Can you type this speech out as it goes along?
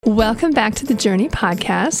Welcome back to the Journey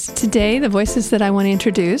podcast. Today, the voices that I want to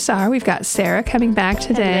introduce are, we've got Sarah coming back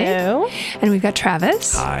today. Hello. And we've got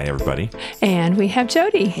Travis. Hi, everybody. And we have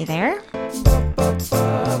Jody. Hey there.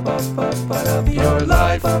 Your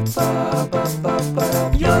life,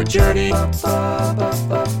 your journey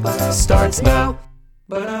starts now.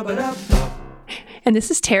 And this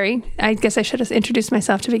is Terry. I guess I should have introduced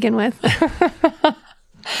myself to begin with.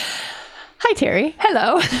 Hi, Terry.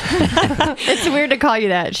 Hello. It's weird to call you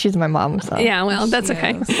that. She's my mom. So. Yeah, well, that's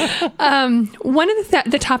okay. One of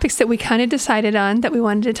the topics that we kind of decided on that we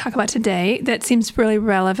wanted to talk about today that seems really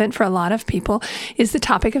relevant for a lot of people is the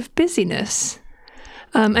topic of busyness.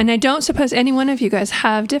 And I don't suppose any one of you guys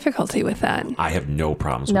have difficulty with that. I have no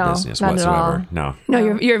problems No, with business not at all. whatsoever. No.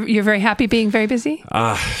 No, you're very happy being very busy?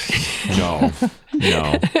 No.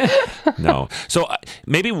 So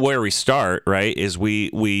maybe where we start, right, is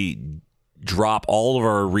we drop all of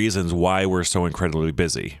our reasons why we're so incredibly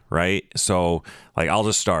busy, right? So like I'll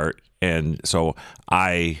just start. And so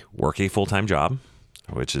I work a full-time job,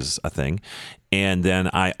 which is a thing. And then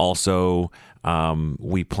I also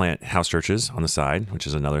we plant house churches on the side, which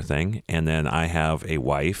is another thing. And then I have a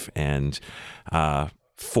wife and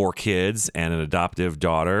 4 kids and an adoptive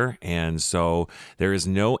daughter. And so there is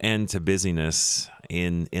no end to busyness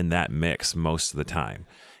in that mix most of the time.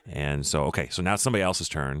 And so, okay, so now it's somebody else's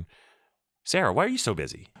turn. Sarah, why are you so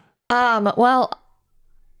busy? Well,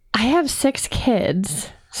 I have 6 kids.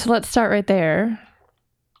 So let's start right there.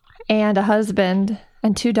 And a husband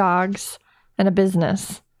and 2 dogs and a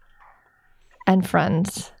business and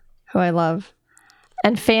friends who I love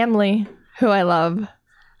and family who I love.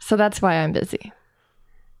 So that's why I'm busy.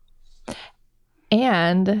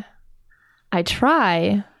 And I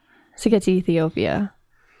try to get to Ethiopia.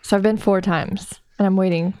 So I've been 4 times and I'm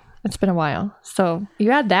waiting. It's been a while. So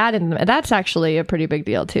you add that and that's actually a pretty big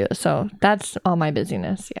deal too. So that's all my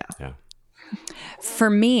busyness. Yeah.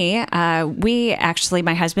 For me,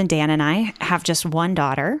 my husband Dan and I have just one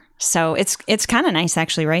daughter. So it's kind of nice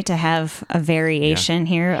actually, right, to have a variation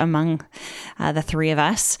here among the 3 of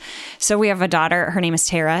us. So we have a daughter, her name is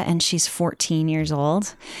Tara, and she's 14 years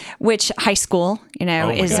old, which high school,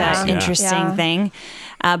 is an interesting thing.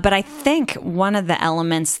 But I think one of the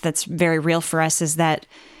elements that's very real for us is that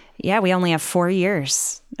we only have 4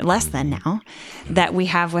 years, less than now, that we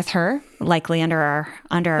have with her, likely under our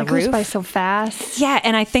roof. It goes by so fast. Yeah,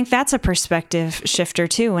 and I think that's a perspective shifter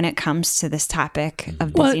too when it comes to this topic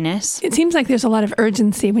of busyness. It seems like there's a lot of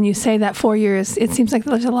urgency when you say that 4 years. It seems like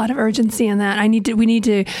there's a lot of urgency in that. We need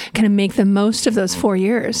to kind of make the most of those 4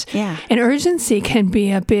 years. Yeah, and urgency can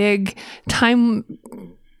be a big time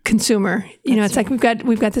consumer. It's like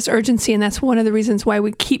we've got this urgency, and that's one of the reasons why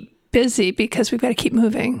we keep busy, because we've got to keep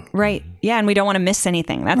moving. Right. Yeah. And we don't want to miss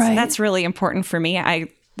anything. That's really important for me.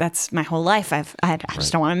 That's my whole life. I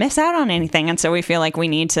just don't want to miss out on anything. And so we feel like we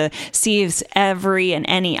need to seize every and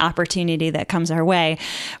any opportunity that comes our way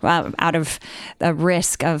out of the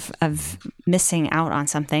risk of missing out on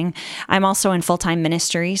something. I'm also in full-time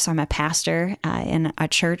ministry. So I'm a pastor in a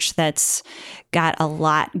church that's got a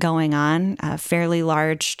lot going on, a fairly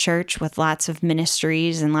large church with lots of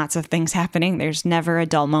ministries and lots of things happening. There's never a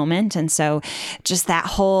dull moment. And so just that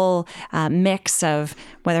whole mix of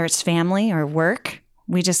whether it's family or work,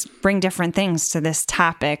 we just bring different things to this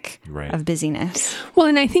topic of busyness. Well,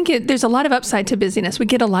 and I think there's a lot of upside to busyness. We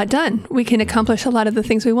get a lot done. We can accomplish a lot of the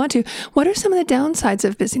things we want to. What are some of the downsides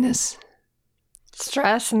of busyness?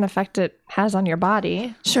 Stress and the effect it has on your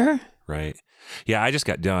body. Sure. Right. Yeah, I just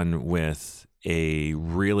got done with a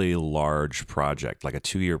really large project, like a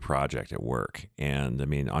 2-year project at work. And I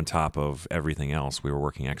mean, on top of everything else, we were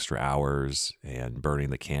working extra hours and burning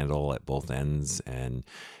the candle at both ends and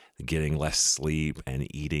getting less sleep and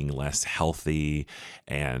eating less healthy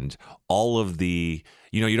and all of the,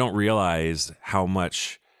 you don't realize how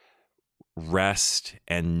much rest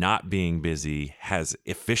and not being busy has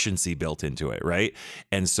efficiency built into it, right?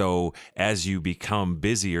 And so as you become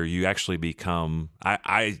busier, you actually become,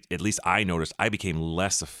 at least I noticed, I became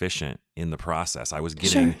less efficient in the process. I was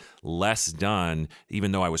getting less done,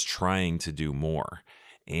 even though I was trying to do more.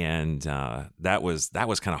 And that was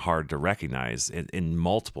kind of hard to recognize in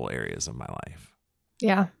multiple areas of my life.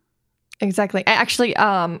 Yeah, exactly.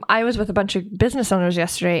 I was with a bunch of business owners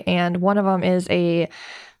yesterday, and one of them is a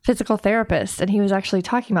physical therapist, and he was actually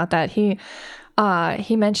talking about that. He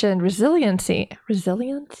mentioned resiliency.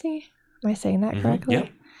 Resiliency? Am I saying that correctly?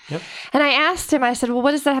 Yep. And I asked him, I said, well,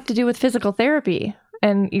 what does that have to do with physical therapy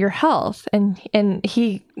and your health? And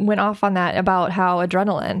he went off on that about how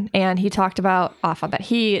adrenaline, and he talked a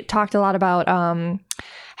lot about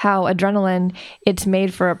how adrenaline, it's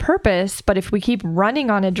made for a purpose, but if we keep running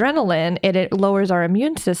on adrenaline, it lowers our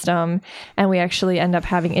immune system, and we actually end up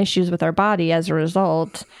having issues with our body as a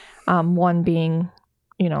result. One being,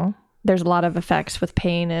 there's a lot of effects with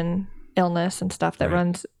pain and illness and stuff that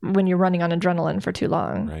runs when you're running on adrenaline for too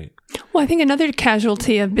long. Right. Well, I think another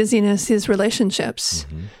casualty of busyness is relationships.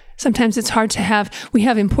 Mm-hmm. Sometimes it's hard to we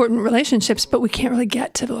have important relationships, but we can't really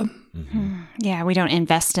get to them. Mm-hmm. Yeah, we don't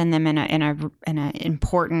invest in them in a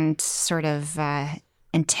important sort of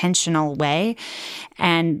intentional way,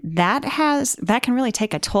 and that can really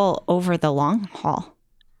take a toll over the long haul.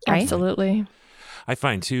 Right? Absolutely. I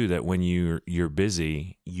find too that when you're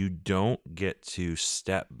busy, you don't get to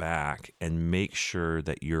step back and make sure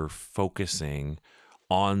that you're focusing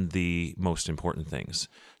on the most important things.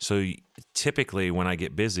 So typically when I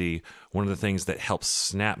get busy, one of the things that helps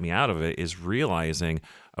snap me out of it is realizing,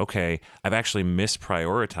 okay, I've actually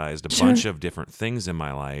misprioritized a bunch of different things in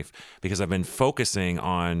my life because I've been focusing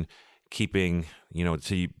on keeping,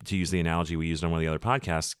 to use the analogy we used on one of the other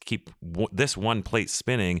podcasts, keep this one plate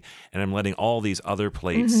spinning, and I'm letting all these other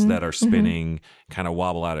plates that are spinning kind of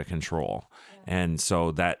wobble out of control. And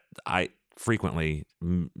so that I frequently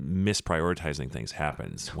misprioritizing things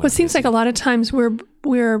happens. Well, it seems like a lot of times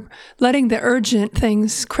we're letting the urgent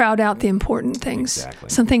things crowd out the important things. Exactly.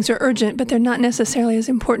 Some things are urgent, but they're not necessarily as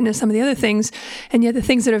important as some of the other things. And yet the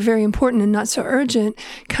things that are very important and not so urgent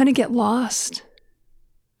kind of get lost.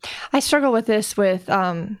 I struggle with this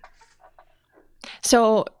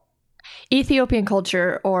so Ethiopian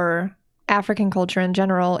culture or African culture in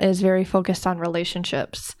general is very focused on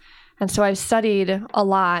relationships. And so I've studied a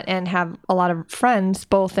lot and have a lot of friends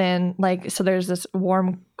both in so there's this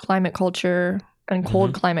warm climate culture and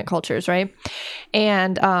cold climate cultures, right?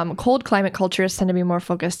 And cold climate cultures tend to be more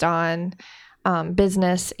focused on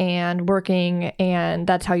business and working, and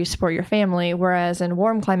that's how you support your family. Whereas in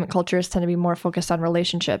warm climate cultures tend to be more focused on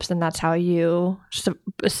relationships, and that's how you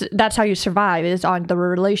survive, is on the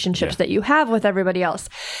relationships that you have with everybody else.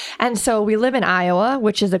 And so we live in Iowa,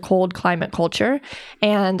 which is a cold climate culture,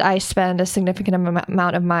 and I spend a significant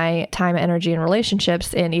amount of my time, energy, and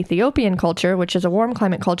relationships in Ethiopian culture, which is a warm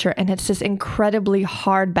climate culture, and it's this incredibly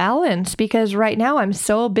hard balance because right now I'm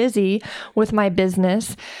so busy with my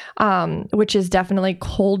business, which is definitely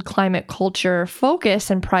cold climate culture focus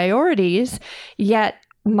and priorities, yet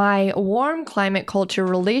my warm climate culture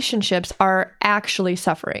relationships are actually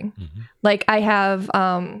suffering. Like I have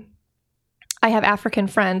African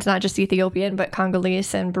friends, not just Ethiopian, but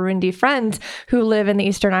Congolese and Burundi friends who live in the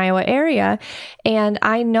Eastern Iowa area. And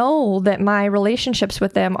I know that my relationships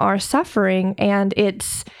with them are suffering. And it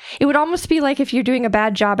would almost be like if you're doing a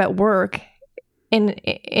bad job at work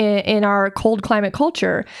in our cold climate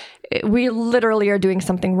culture, we literally are doing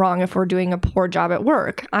something wrong if we're doing a poor job at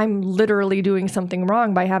work. I'm literally doing something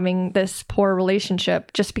wrong by having this poor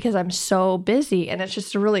relationship just because I'm so busy. And it's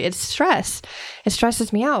just it's stress. It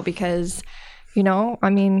stresses me out because,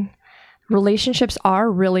 relationships are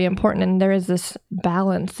really important. And there is this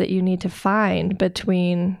balance that you need to find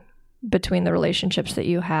between the relationships that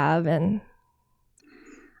you have. And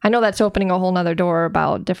I know that's opening a whole nother door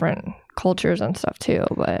about different cultures and stuff too,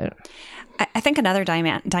 but I think another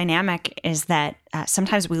dynamic is that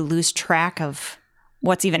sometimes we lose track of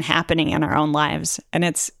what's even happening in our own lives. And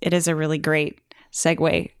it is a really great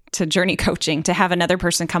segue to journey coaching, to have another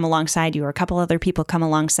person come alongside you or a couple other people come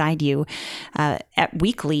alongside you at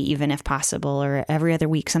weekly, even if possible, or every other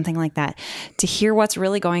week, something like that, to hear what's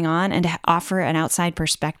really going on and to offer an outside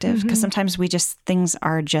perspective. Because sometimes things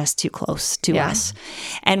are just too close to us.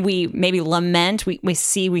 And we maybe lament, we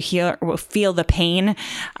feel the pain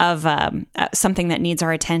of something that needs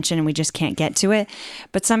our attention and we just can't get to it.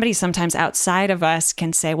 But somebody sometimes outside of us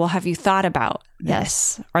can say, well, have you thought about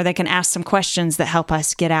this? Or they can ask some questions that help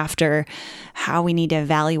us get after how we need to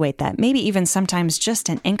evaluate that. Maybe even sometimes just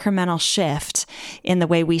an incremental shift in the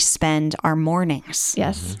way we spend our mornings.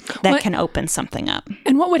 Yes. That can open something up.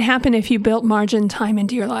 And what would happen if you built margin time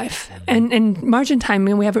into your life? And margin time,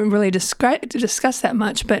 we haven't really discussed that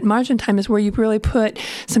much, but margin time is where you really put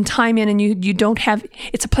some time in and you don't have,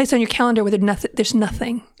 it's a place on your calendar where there's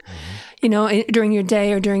nothing. During your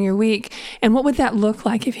day or during your week. And what would that look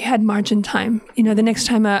like if you had margin time? The next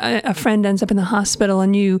time a friend ends up in the hospital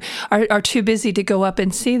and you are too busy to go up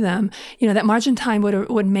and see them, that margin time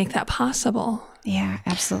would make that possible. Yeah,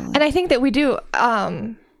 absolutely. And I think that we do.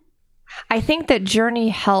 I think that Journey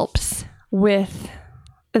helps with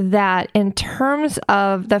that in terms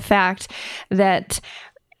of the fact that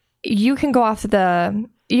you can go off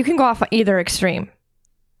either extreme.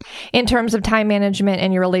 In terms of time management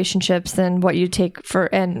and your relationships and what you take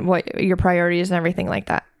and what your priorities and everything like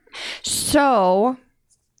that. So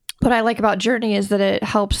what I like about Journey is that it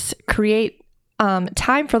helps create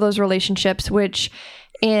time for those relationships, which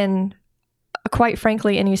quite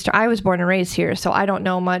frankly, in Eastern, I was born and raised here, so I don't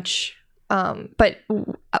know much. But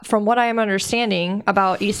from what I am understanding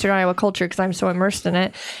about Eastern Iowa culture, because I'm so immersed in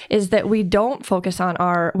it, is that we don't focus on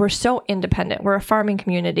we're so independent. We're a farming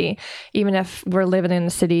community. Even if we're living in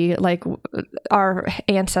the city, like our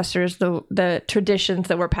ancestors, the traditions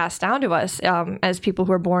that were passed down to us as people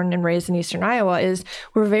who are born and raised in Eastern Iowa is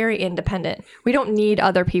we're very independent. We don't need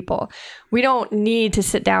other people. We don't need to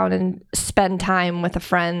sit down and spend time with a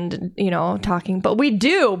friend, talking, but we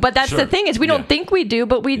do. But that's the thing is we don't think we do,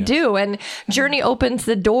 but we do. And Journey opens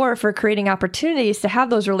the door for creating opportunities to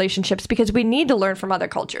have those relationships because we need to learn from other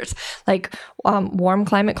cultures, like warm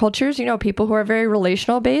climate cultures, people who are very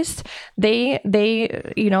relational based. They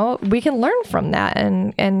we can learn from that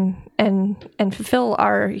and fulfill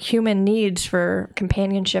our human needs for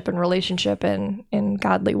companionship and relationship in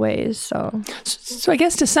godly ways. So I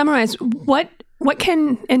guess to summarize, what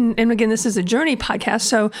can, and again, this is a Journey podcast,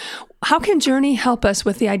 so how can Journey help us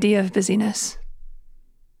with the idea of busyness?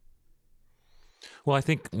 Well, I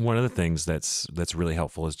think one of the things that's really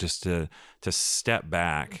helpful is just to step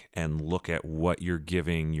back and look at what you're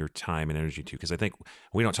giving your time and energy to. Because I think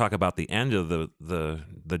we don't talk about the end of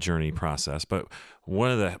the journey process, but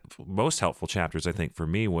one of the most helpful chapters I think for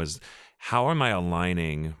me was how am I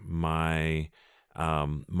aligning my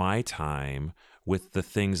time with the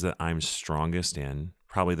things that I'm strongest in,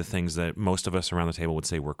 probably the things that most of us around the table would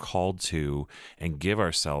say we're called to and give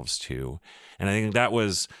ourselves to. And I think that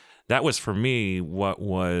was for me what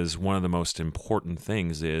was one of the most important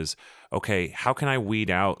things is, okay, how can I weed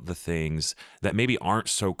out the things that maybe aren't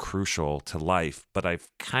so crucial to life, but I've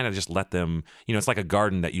kind of just let them, it's like a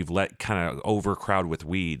garden that you've let kind of overcrowd with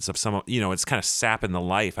weeds of some, it's kind of sapping the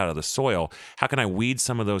life out of the soil. How can I weed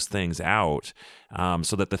some of those things out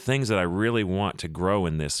so that the things that I really want to grow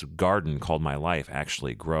in this garden called my life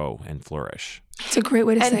actually grow and flourish? It's a great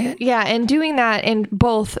way to say it. Yeah, and doing that in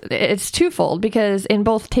both, it's twofold, because in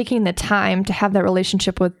both taking the time to have that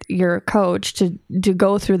relationship with your coach, to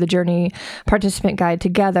go through the Journey participant guide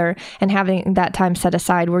together, and having that time set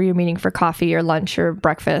aside where you're meeting for coffee or lunch or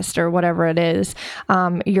breakfast or whatever it is,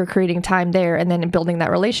 you're creating time there and then building that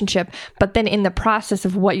relationship. But then in the process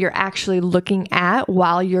of what you're actually looking at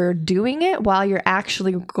while you're doing it, while you're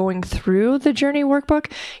actually going through the Journey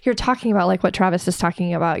workbook, you're talking about like what Travis is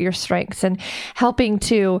talking about, your strengths, and helping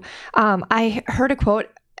to, I heard a quote,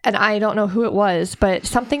 and I don't know who it was, but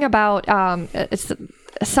something about, as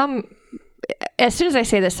soon as I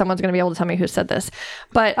say this, someone's going to be able to tell me who said this,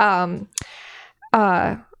 but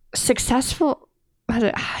successful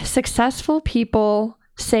people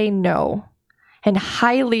say no, and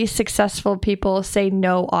highly successful people say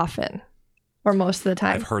no often. Or most of the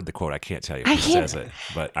time. I've heard the quote. I can't tell you who says it,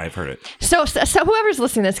 but I've heard it. So whoever's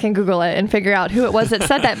listening to this can Google it and figure out who it was that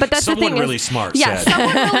said that. But that's someone the thing. Really smart yeah, said.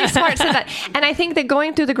 Someone really smart said that. And I think that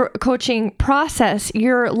going through the coaching process,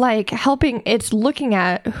 you're like helping. It's looking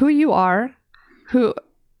at who you are,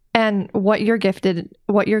 and what you're gifted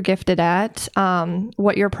at,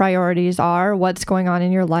 what your priorities are, what's going on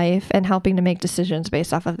in your life, and helping to make decisions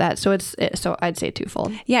based off of that. So so I'd say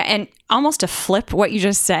twofold. Yeah, and almost to flip what you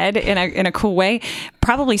just said in a cool way,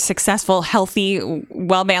 probably successful, healthy,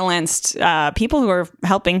 well-balanced people who are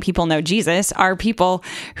helping people know Jesus are people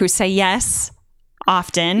who say yes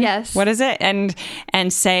often. Yes. What is it? And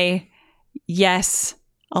say yes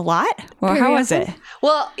a lot? Well, how was it?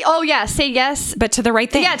 Well, say yes. But to the right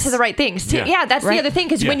things. Yeah, to the right things. Yeah, that's right. The other thing.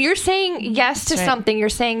 Because when you're saying yes to something, you're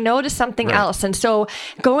saying no to something else. And so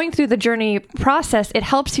going through the Journey process, it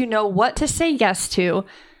helps you know what to say yes to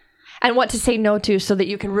and what to say no to, so that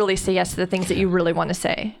you can really say yes to the things that you really want to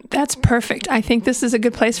say. That's perfect. I think this is a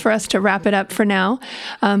good place for us to wrap it up for now.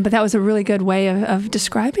 But that was a really good way of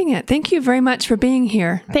describing it. Thank you very much for being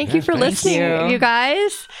here. Thank you for listening, you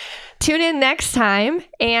guys. Tune in next time,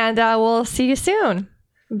 and we'll see you soon.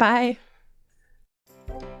 Bye.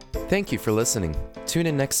 Thank you for listening. Tune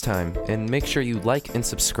in next time, and make sure you like and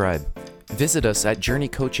subscribe. Visit us at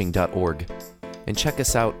journeycoaching.org, and check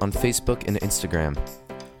us out on Facebook and Instagram.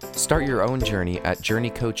 Start your own journey at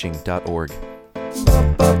journeycoaching.org.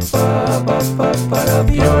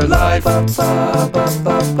 Your life,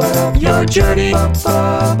 your journey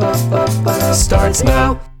starts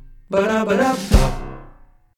now.